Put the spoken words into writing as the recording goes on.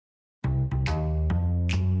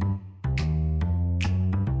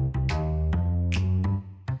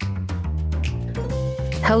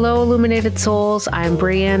Hello, Illuminated Souls. I'm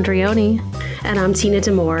Brie Andrioni. And I'm Tina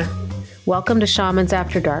Demore. Welcome to Shamans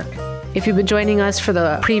After Dark. If you've been joining us for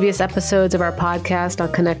the previous episodes of our podcast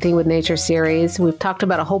on Connecting with Nature series, we've talked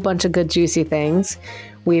about a whole bunch of good, juicy things.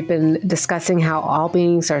 We've been discussing how all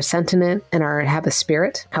beings are sentient and have a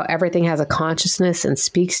spirit, how everything has a consciousness and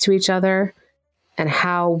speaks to each other, and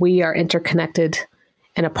how we are interconnected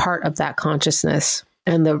and a part of that consciousness,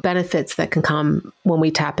 and the benefits that can come when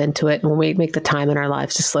we tap into it and when we make the time in our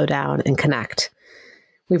lives to slow down and connect.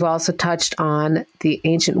 We've also touched on the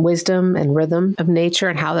ancient wisdom and rhythm of nature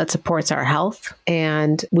and how that supports our health.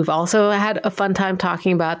 And we've also had a fun time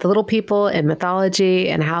talking about the little people in mythology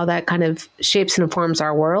and how that kind of shapes and informs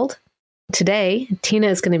our world. Today, Tina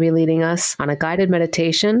is going to be leading us on a guided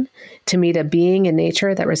meditation to meet a being in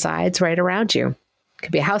nature that resides right around you. It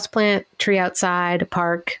could be a houseplant, tree outside, a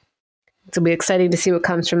park. It'll be exciting to see what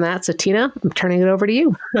comes from that. So Tina, I'm turning it over to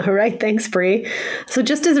you. All right. Thanks, Brie. So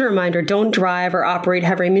just as a reminder, don't drive or operate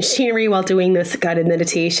heavy machinery while doing this guided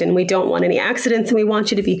meditation. We don't want any accidents, and we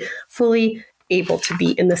want you to be fully able to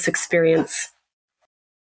be in this experience.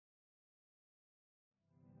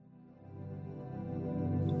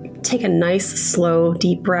 Take a nice, slow,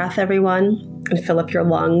 deep breath, everyone, and fill up your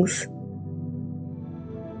lungs.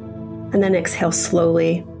 And then exhale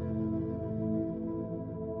slowly.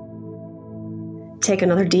 Take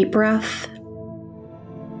another deep breath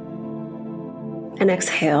and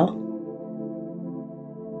exhale.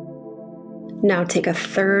 Now take a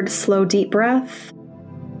third slow deep breath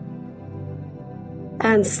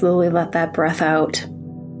and slowly let that breath out.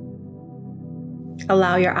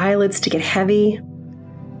 Allow your eyelids to get heavy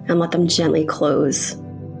and let them gently close.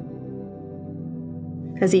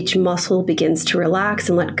 As each muscle begins to relax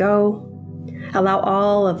and let go, allow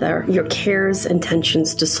all of your cares and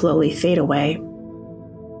tensions to slowly fade away.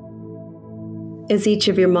 As each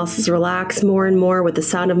of your muscles relax more and more with the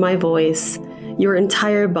sound of my voice, your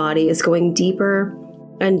entire body is going deeper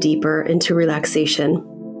and deeper into relaxation.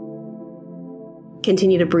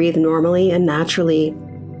 Continue to breathe normally and naturally,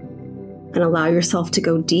 and allow yourself to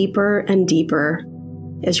go deeper and deeper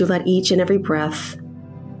as you let each and every breath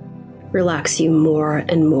relax you more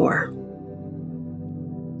and more.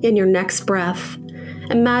 In your next breath,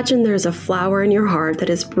 imagine there's a flower in your heart that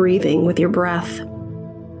is breathing with your breath.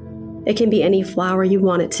 It can be any flower you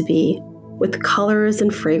want it to be, with colors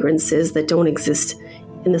and fragrances that don't exist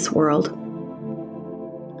in this world.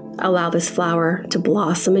 Allow this flower to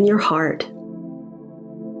blossom in your heart.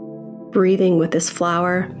 Breathing with this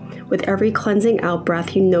flower, with every cleansing out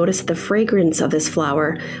breath, you notice the fragrance of this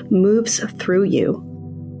flower moves through you.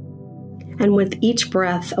 And with each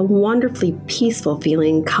breath, a wonderfully peaceful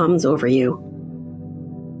feeling comes over you.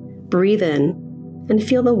 Breathe in and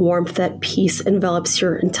feel the warmth that peace envelops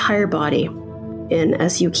your entire body in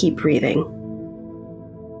as you keep breathing.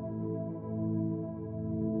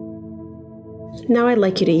 Now I'd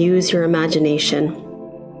like you to use your imagination.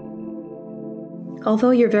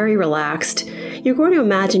 Although you're very relaxed, you're going to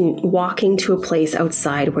imagine walking to a place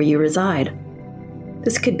outside where you reside.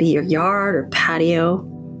 This could be your yard or patio,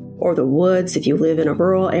 or the woods if you live in a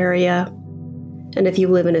rural area. And if you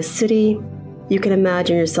live in a city, you can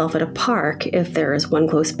imagine yourself at a park if there is one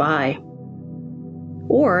close by.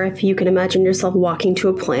 Or if you can imagine yourself walking to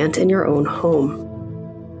a plant in your own home.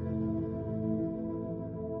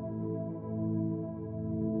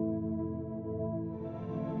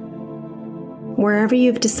 Wherever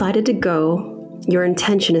you've decided to go, your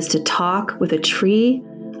intention is to talk with a tree,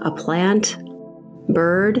 a plant,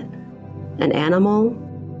 bird, an animal,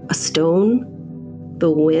 a stone, the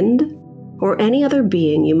wind, or any other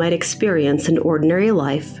being you might experience in ordinary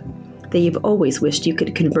life that you've always wished you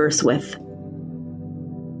could converse with.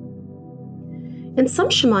 In some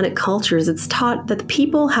shamanic cultures, it's taught that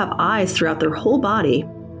people have eyes throughout their whole body,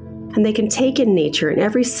 and they can take in nature in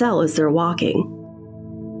every cell as they're walking.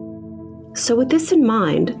 So with this in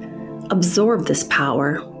mind, absorb this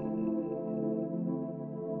power.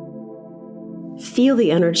 Feel the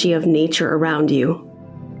energy of nature around you.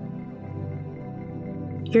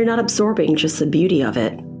 You're not absorbing just the beauty of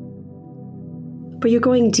it, but you're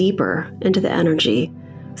going deeper into the energy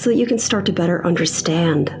so that you can start to better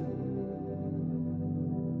understand.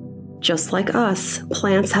 Just like us,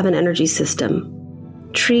 plants have an energy system.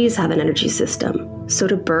 Trees have an energy system. So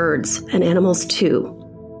do birds and animals too.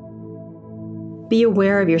 Be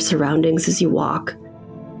aware of your surroundings as you walk.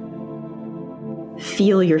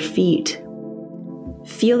 Feel your feet.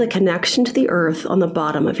 Feel the connection to the earth on the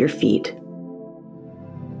bottom of your feet.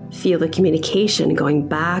 Feel the communication going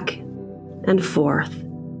back and forth,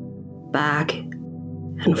 back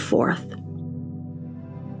and forth.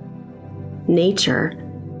 Nature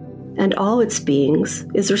and all its beings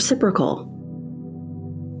is reciprocal.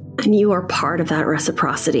 And you are part of that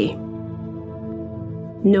reciprocity.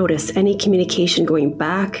 Notice any communication going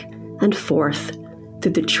back and forth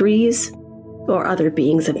through the trees or other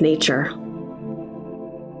beings of nature.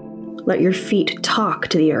 Let your feet talk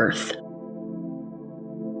to the earth.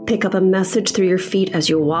 Pick up a message through your feet as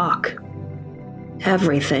you walk.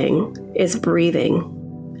 Everything is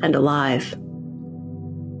breathing and alive.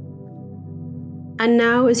 And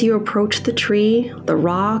now, as you approach the tree, the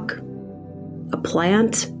rock, a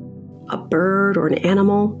plant, a bird, or an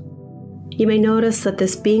animal, you may notice that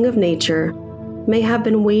this being of nature may have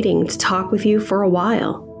been waiting to talk with you for a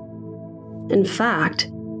while. In fact,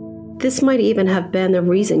 this might even have been the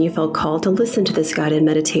reason you felt called to listen to this guided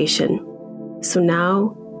meditation. So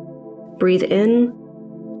now, breathe in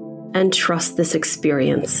and trust this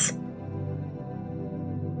experience.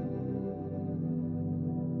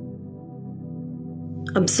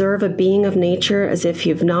 Observe a being of nature as if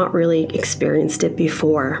you've not really experienced it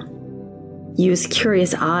before. Use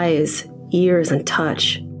curious eyes, ears, and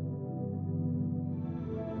touch.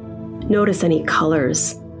 Notice any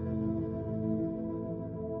colors.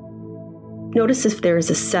 Notice if there is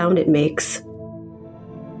a sound it makes.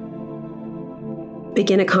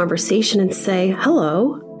 Begin a conversation and say,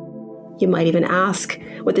 hello. You might even ask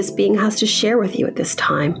what this being has to share with you at this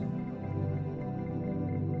time.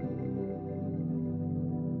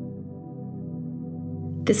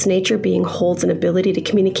 This nature being holds an ability to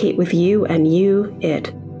communicate with you and you,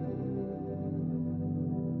 it.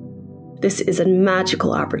 This is a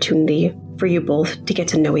magical opportunity for you both to get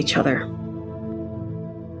to know each other.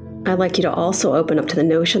 I'd like you to also open up to the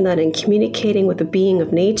notion that in communicating with a being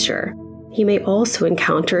of nature, he may also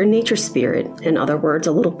encounter a nature spirit, in other words,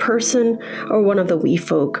 a little person or one of the wee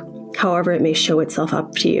folk, however it may show itself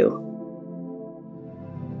up to you.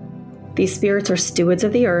 These spirits are stewards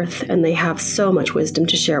of the earth, and they have so much wisdom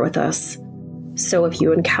to share with us. So if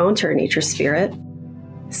you encounter a nature spirit,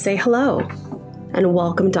 say hello and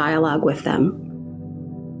welcome dialogue with them.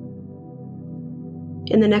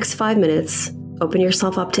 In the next 5 minutes, open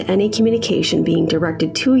yourself up to any communication being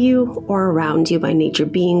directed to you or around you by nature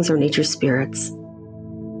beings or nature spirits.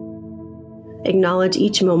 Acknowledge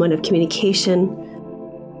each moment of communication.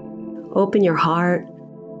 Open your heart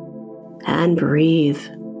and breathe.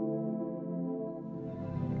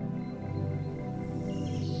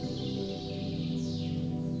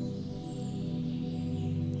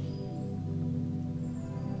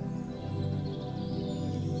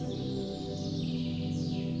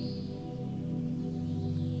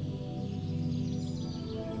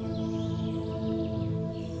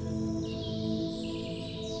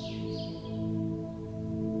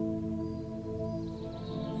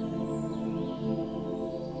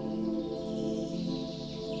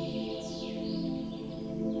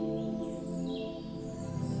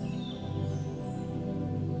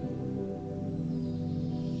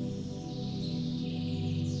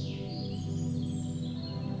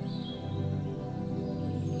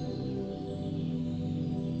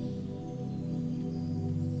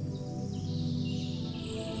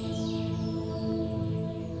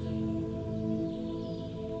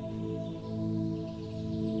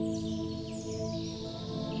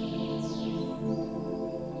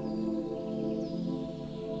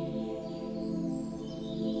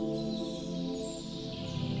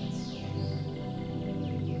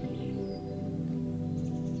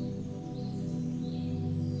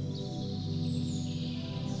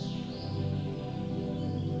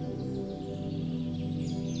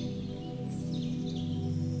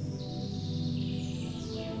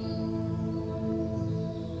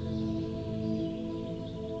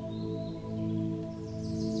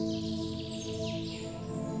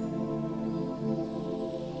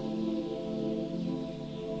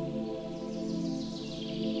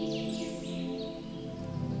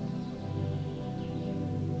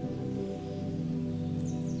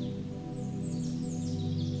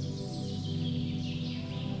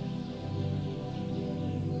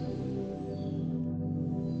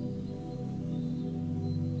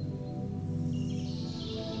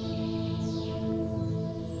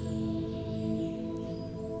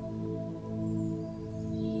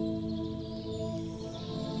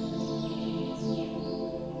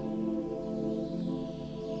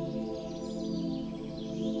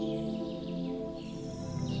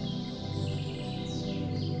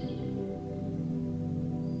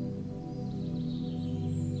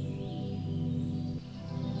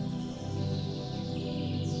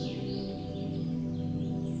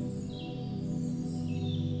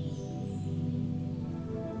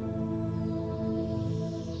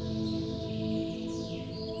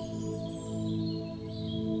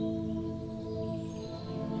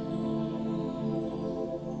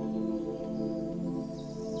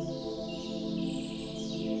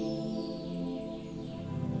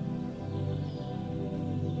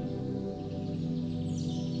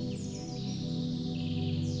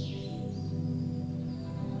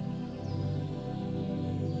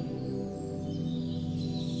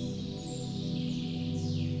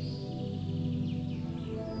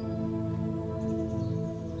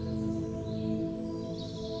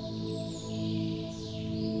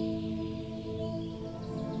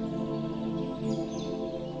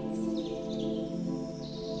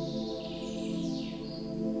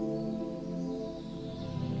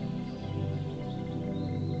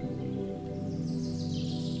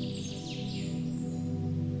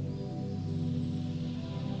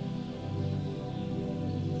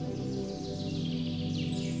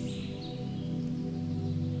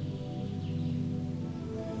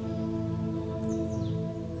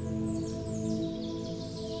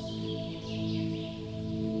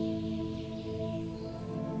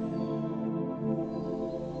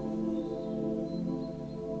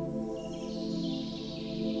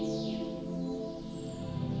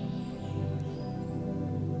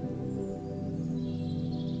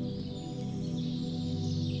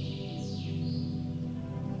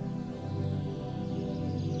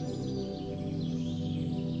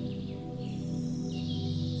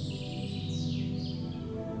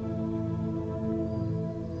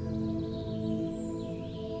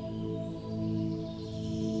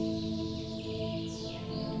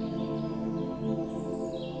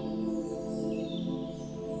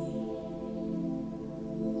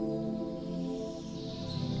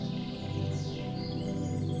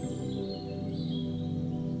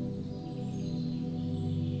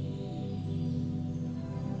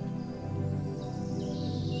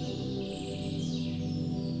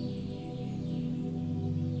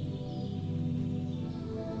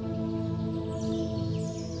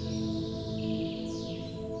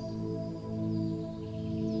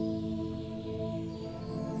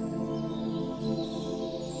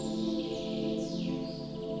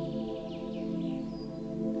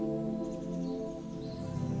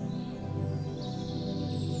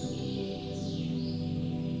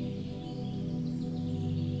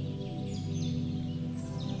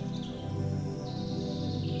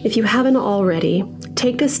 If you haven't already,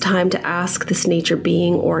 take this time to ask this nature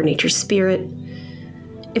being or nature spirit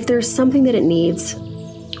if there's something that it needs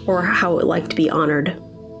or how it would like to be honored.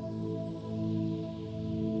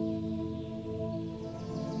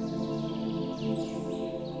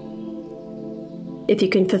 If you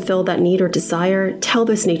can fulfill that need or desire, tell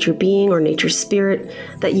this nature being or nature spirit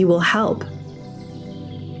that you will help.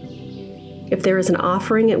 If there is an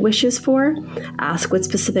offering it wishes for, ask what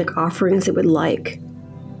specific offerings it would like.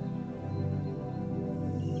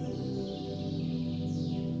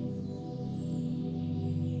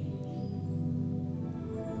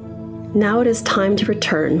 Now it is time to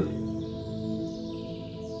return.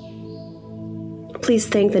 Please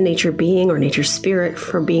thank the nature being or nature spirit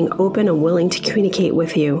for being open and willing to communicate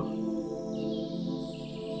with you.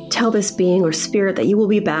 Tell this being or spirit that you will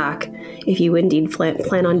be back if you indeed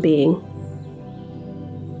plan on being.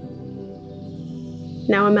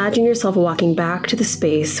 Now imagine yourself walking back to the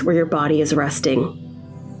space where your body is resting.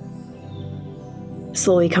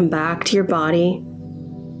 Slowly come back to your body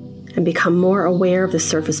and become more aware of the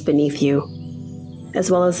surface beneath you, as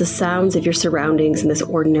well as the sounds of your surroundings in this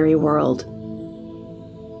ordinary world.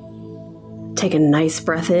 Take a nice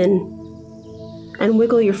breath in and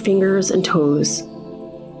wiggle your fingers and toes.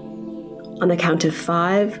 On the count of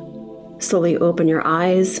 5, slowly open your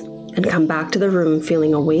eyes and come back to the room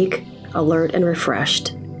feeling awake, alert, and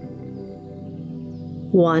refreshed.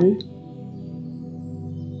 1,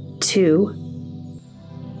 2,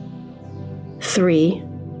 3,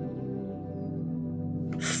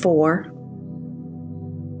 4,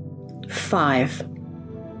 5.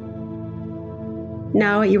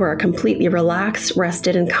 Now you are completely relaxed,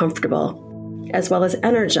 rested, and comfortable, as well as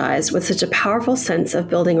energized with such a powerful sense of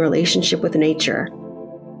building a relationship with nature.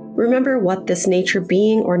 Remember what this nature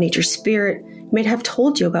being or nature spirit might have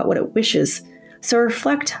told you about what it wishes, so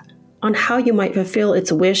reflect on how you might fulfill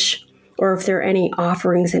its wish or if there are any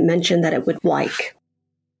offerings it mentioned that it would like.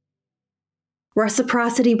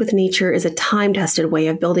 Reciprocity with nature is a time-tested way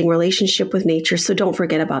of building relationship with nature, so don't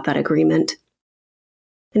forget about that agreement.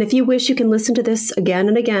 And if you wish, you can listen to this again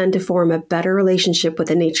and again to form a better relationship with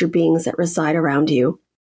the nature beings that reside around you.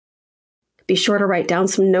 Be sure to write down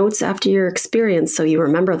some notes after your experience so you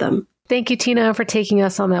remember them. Thank you, Tina, for taking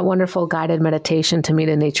us on that wonderful guided meditation to meet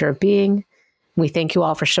a nature of being. We thank you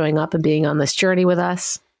all for showing up and being on this journey with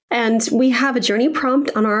us. And we have a journey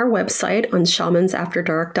prompt on our website on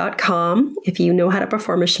shamansafterdark.com. If you know how to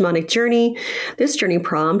perform a shamanic journey, this journey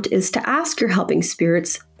prompt is to ask your helping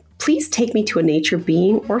spirits, please take me to a nature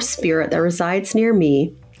being or spirit that resides near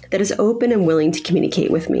me that is open and willing to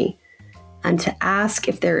communicate with me, and to ask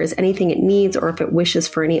if there is anything it needs or if it wishes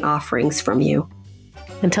for any offerings from you.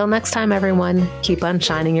 Until next time, everyone, keep on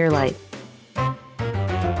shining your light.